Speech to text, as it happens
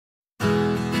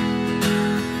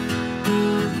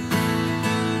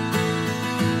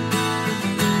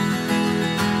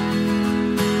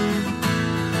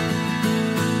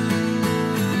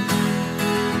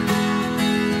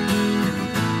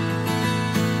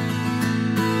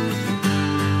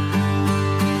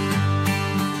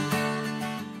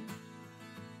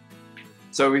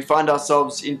So we find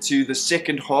ourselves into the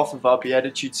second half of our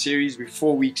Beatitude series. We're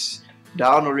 4 weeks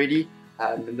down already,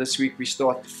 and this week we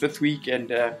start the 5th week.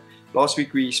 And last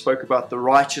week we spoke about the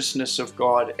righteousness of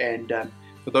God, and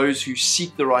for those who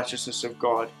seek the righteousness of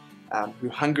God, who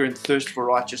hunger and thirst for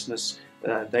righteousness,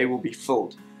 they will be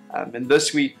filled. And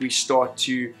this week we start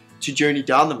to journey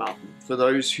down the mountain. For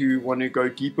those who want to go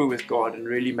deeper with God and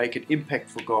really make an impact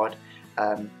for God,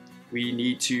 we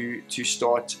need to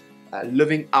start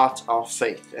living out our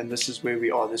faith. And this is where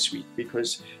we are this week,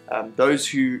 because those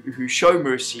who show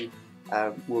mercy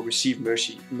will receive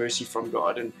mercy from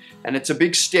God. And it's a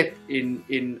big step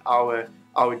in our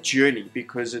journey,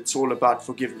 because it's all about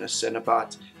forgiveness and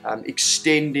about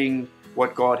extending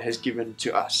what God has given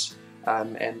to us.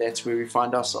 And that's where we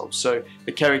find ourselves. So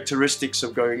the characteristics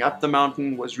of going up the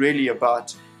mountain was really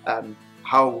about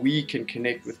how we can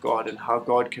connect with God and how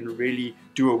God can really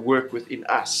do a work within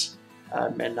us.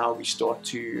 And now we start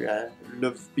to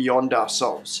live beyond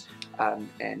ourselves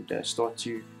and start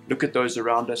to look at those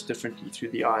around us differently through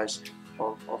the eyes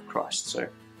of Christ.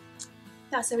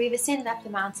 So we've ascended up the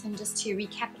mountain. Just to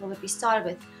recap a little bit, we started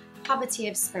with poverty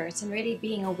of spirit and really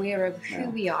being aware of who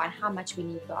we are and how much we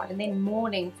need God, and then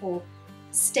mourning for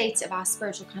state of our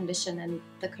spiritual condition and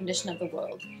the condition of the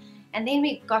world. And then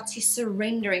we got to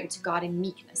surrendering to God in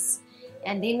meekness.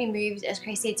 And then we moved, as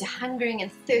Chris said, to hungering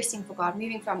and thirsting for God,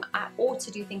 moving from I ought to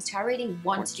do things to I really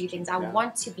want to do things. I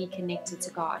want to be connected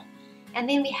to God. And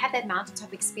then we had that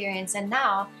mountaintop experience. And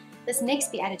now this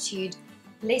next Beatitude,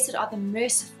 blessed are the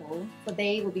merciful, for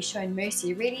they will be shown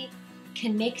mercy, really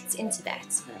connects into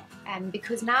that.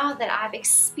 Because now that I've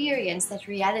experienced that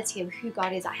reality of who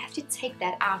God is, I have to take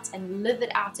that out and live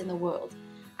it out in the world.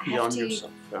 I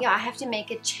have to make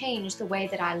it change the way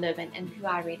that I live and who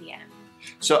I really am.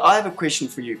 So I have a question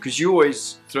for you, because you're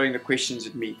always throwing the questions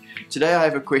at me. Today I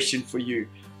have a question for you.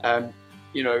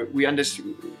 We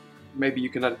understand, maybe you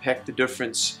can unpack the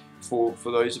difference for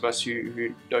those of us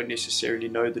who don't necessarily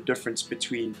know the difference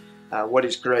between what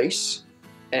is grace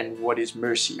and what is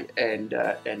mercy, and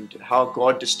how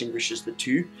God distinguishes the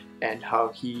two, and how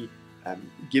He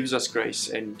gives us grace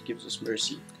and gives us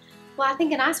mercy. Well, I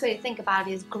think a nice way to think about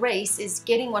it is grace is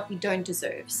getting what we don't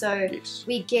deserve. So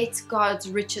we get God's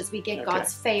riches, we get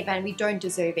God's favor, and we don't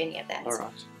deserve any of that. All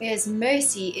right. Whereas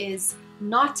mercy is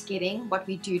not getting what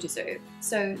we do deserve.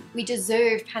 So we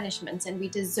deserve punishment and we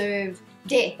deserve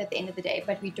death at the end of the day,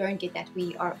 but we don't get that.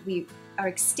 We are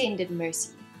extended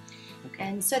mercy. Okay.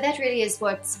 And so that really is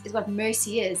what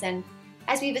mercy is. And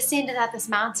as we've ascended up this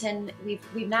mountain,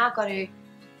 we've now got to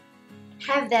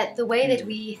have that, the way that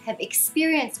we have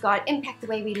experienced God impact the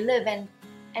way we live, and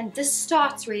this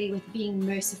starts really with being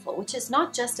merciful, which is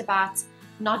not just about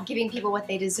not giving people what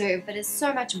they deserve, but it's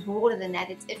so much broader than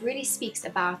that. It really speaks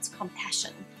about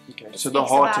compassion. Okay, so the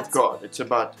heart of God, it's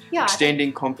about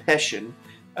extending compassion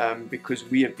because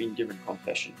we have been given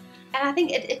compassion. And I think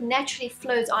it naturally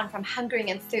flows on from hungering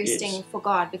and thirsting for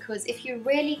God, because if you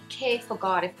really care for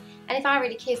God, if I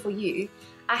really care for you,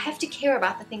 I have to care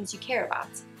about the things you care about.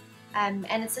 And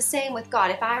it's the same with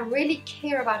God. If I really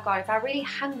care about God, if I really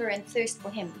hunger and thirst for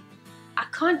Him, I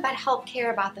can't but help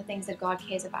care about the things that God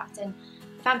cares about. And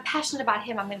if I'm passionate about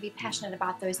Him, I'm going to be passionate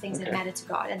about those things that matter to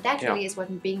God. And that really is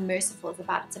what being merciful is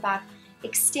about. It's about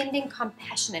extending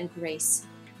compassion and grace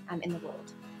in the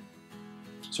world.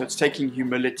 So it's taking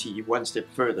humility one step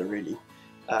further, really,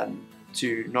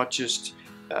 to not just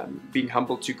being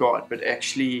humble to God, but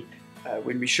actually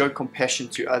when we show compassion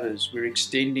to others, we're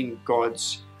extending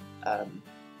God's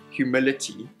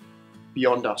humility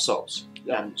beyond ourselves.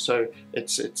 So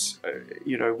it's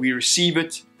we receive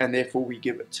it and therefore we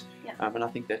give it. And I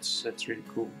think that's really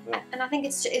cool. And I think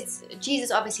it's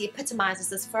Jesus obviously epitomizes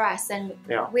this for us, and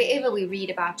wherever we read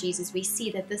about Jesus, we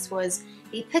see that this was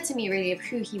the epitome really of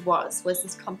who He was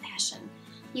this compassion.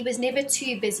 He was never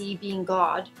too busy being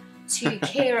God to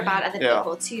care about other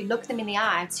people, to look them in the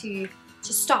eye, to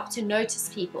stop to notice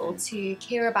people, to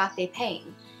care about their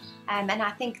pain. And I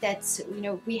think that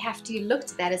we have to look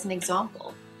to that as an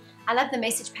example. I love the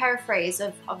Message paraphrase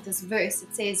of this verse.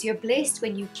 It says, "You're blessed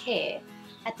when you care.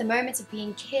 At the moment of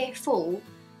being careful,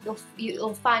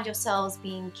 you'll find yourselves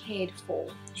being cared for."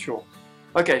 Sure.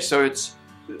 Okay, so it's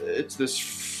this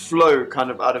flow kind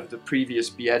of out of the previous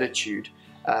Beatitude,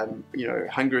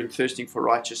 hunger and thirsting for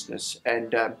righteousness,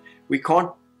 and we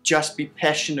can't just be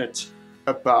passionate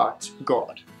about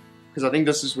God. Because I think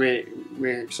this is where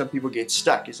some people get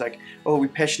stuck. It's like, oh, we're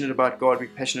passionate about God, we're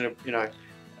passionate,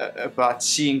 about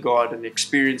seeing God and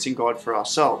experiencing God for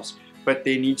ourselves. But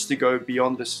there needs to go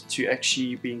beyond this to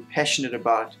actually being passionate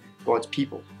about God's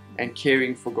people and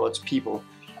caring for God's people.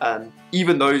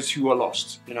 even those who are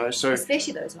lost. So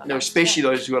especially those who are lost. Especially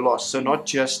those who are lost. So not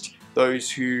just those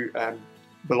who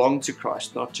belong to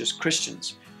Christ, not just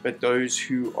Christians, but those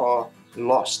who are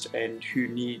lost and who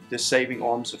need the saving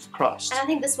arms of Christ. And I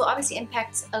think this will obviously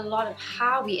impact a lot of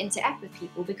how we interact with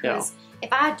people, because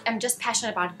if I am just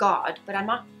passionate about God, but I'm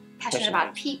not passionate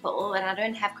about people, and I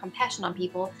don't have compassion on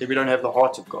people, if we don't have the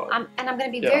heart of God, and I'm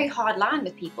going to be very hard line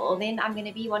with people, then I'm going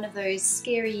to be one of those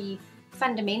scary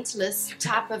fundamentalist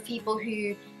type of people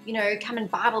who come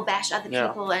and Bible bash other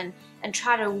people and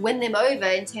try to win them over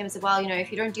in terms of, well,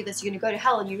 if you don't do this, you're going to go to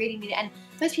hell, and you really need it. And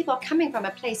most people are coming from a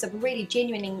place of really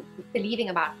genuinely believing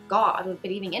about God, or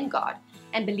believing in God,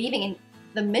 and believing in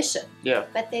the mission.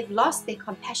 But they've lost their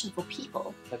compassion for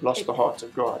people. They've lost the heart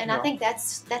of God. And I think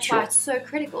that's why it's so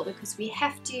critical, because we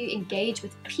have to engage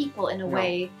with people in a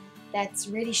way that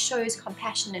really shows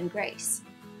compassion and grace.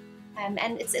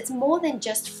 And it's more than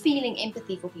just feeling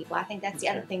empathy for people. I think that's the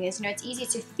other thing is, it's easy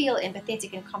to feel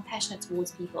empathetic and compassionate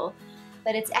towards people,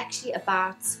 but it's actually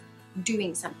about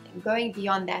doing something, going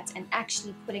beyond that, and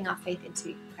actually putting our faith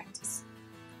into practice.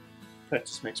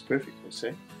 Practice makes perfect, they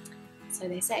say. So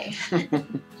they say.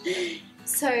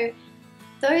 So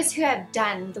those who have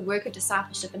done the work of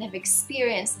discipleship and have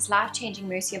experienced this life-changing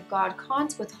mercy of God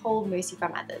can't withhold mercy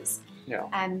from others.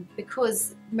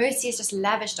 Because mercy is just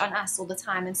lavished on us all the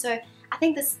time. And so I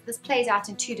think this plays out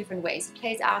in two different ways. It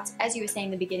plays out, as you were saying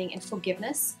in the beginning, in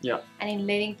forgiveness and in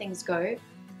letting things go.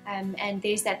 And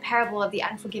there's that parable of the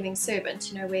unforgiving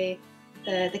servant, where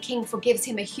the king forgives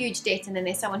him a huge debt, and then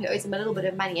there's someone who owes him a little bit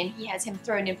of money, and he has him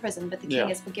thrown in prison, but the king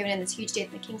has forgiven him this huge debt,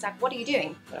 and the king's like, what are you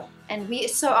doing? And we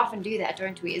so often do that,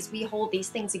 don't we? Is we hold these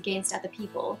things against other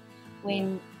people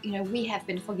when we have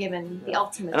been forgiven the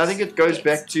ultimate. And I think it goes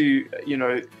back to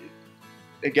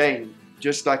again,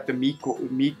 just like the meek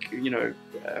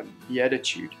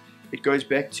beatitude, it goes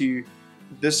back to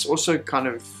this also. Kind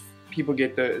of people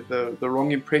get the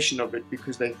wrong impression of it,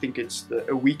 because they think it's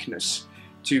a weakness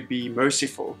to be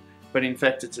merciful, but in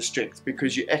fact it's a strength,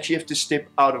 because you actually have to step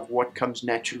out of what comes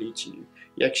naturally to you.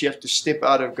 You actually have to step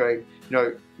out of going,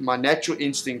 my natural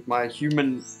instinct, my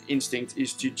human instinct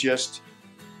is to just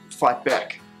fight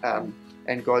back,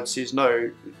 and God says, no,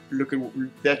 look at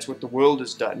that's what the world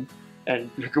has done,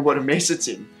 and look at what a mess it's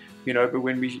in. But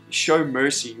when we show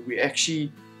mercy, we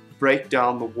actually break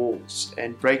down the walls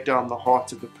and break down the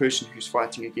heart of the person who's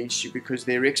fighting against you, because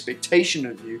their expectation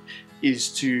of you is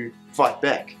to fight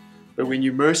back. But when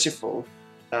you're merciful,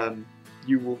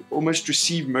 you will almost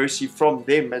receive mercy from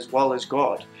them as well as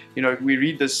God. We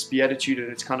read this beatitude,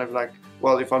 and it's kind of like,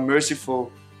 well, if I'm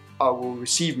merciful, I will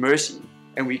receive mercy.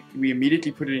 And we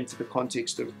immediately put it into the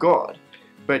context of God.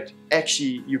 But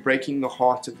actually, you're breaking the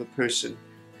heart of the person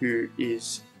who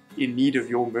is in need of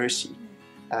your mercy.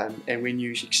 And when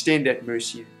you extend that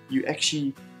mercy, you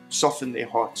actually soften their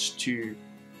hearts to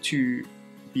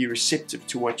be receptive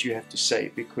to what you have to say,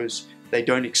 because they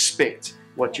don't expect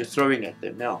what you're throwing at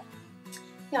them now.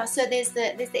 So there's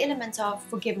the element of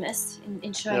forgiveness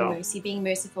in showing mercy, being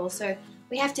merciful. So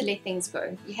we have to let things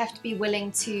go. You have to be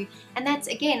willing to, and that's,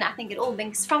 again, I think it all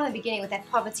links from the beginning with that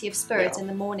poverty of spirit in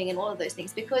the morning and all of those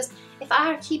things. Because if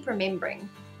I keep remembering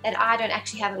that I don't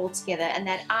actually have it all together, and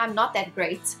that I'm not that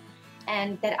great,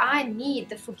 and that I need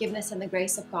the forgiveness and the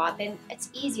grace of God, then it's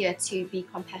easier to be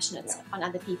compassionate on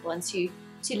other people and to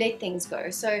let things go.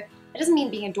 So it doesn't mean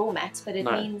being a doormat, but it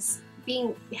means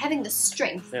having the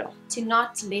strength to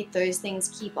not let those things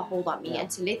keep a hold on me, and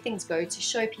to let things go, to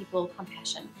show people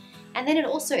compassion. And then it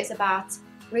also is about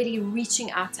really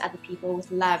reaching out to other people with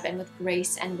love and with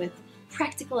grace and with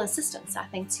practical assistance, I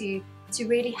think, to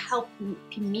really help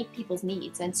meet people's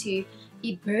needs and to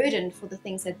be burdened for the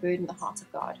things that burden the heart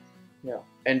of God.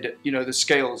 And the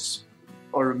scales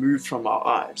are removed from our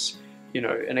eyes,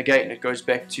 and again, it goes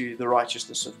back to the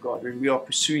righteousness of God. When we are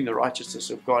pursuing the righteousness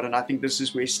of God, and I think this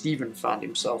is where Stephen found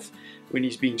himself when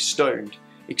he's being stoned,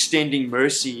 extending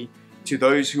mercy to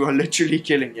those who are literally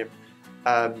killing him.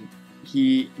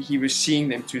 He was seeing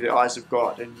them through the eyes of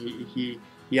God, and he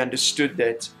understood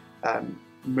that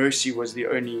mercy was the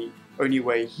only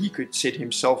way he could set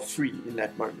himself free in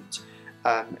that moment.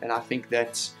 And I think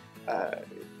that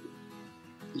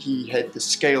he had the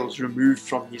scales removed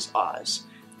from his eyes,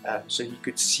 so he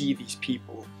could see these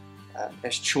people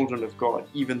as children of God,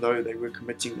 even though they were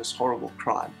committing this horrible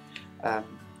crime.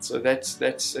 So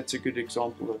that's a good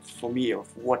example for me of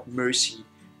what mercy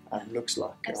looks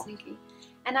like. Absolutely.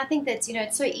 And I think that,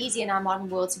 it's so easy in our modern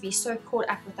world to be so caught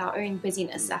up with our own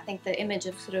busyness. I think the image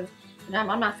of sort of,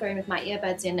 I'm on my phone with my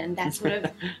earbuds in, and that's sort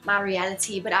of my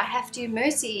reality. But I have to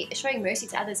showing mercy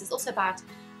to others is also about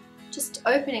just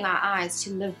opening my eyes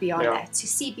to live beyond that, to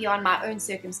see beyond my own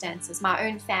circumstances, my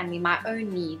own family, my own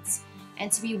needs,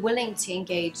 and to be willing to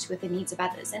engage with the needs of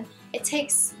others. And it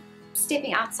takes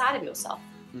stepping outside of yourself.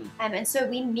 And so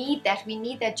we need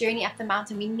that journey up the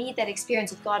mountain. We need that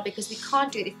experience with God, because we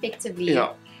can't do it effectively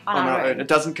on our own. It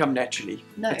doesn't come naturally.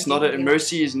 No, it's not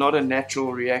mercy is not a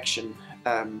natural reaction.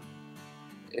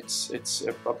 It's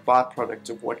a byproduct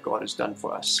of what God has done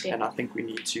for us. And I think we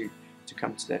need to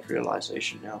come to that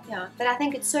realization now. Yeah, but I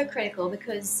think it's so critical,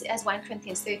 because as 1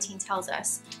 Corinthians 13 tells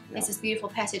us, there's this beautiful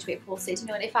passage where Paul says, you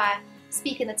know what, if I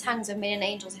speak in the tongues of men and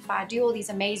angels, if I do all these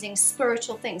amazing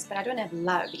spiritual things, but I don't have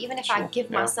love, even if I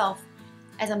give myself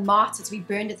as a martyr to be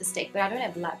burned at the stake, but I don't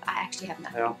have love, I actually have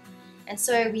nothing. And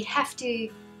so we have to,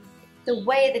 the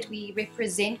way that we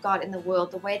represent God in the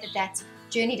world, the way that that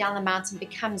journey down the mountain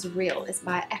becomes real, is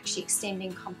by actually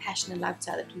extending compassion and love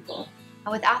to other people.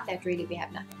 And without that, really, we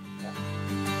have nothing.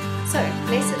 So,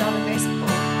 blessed are the merciful,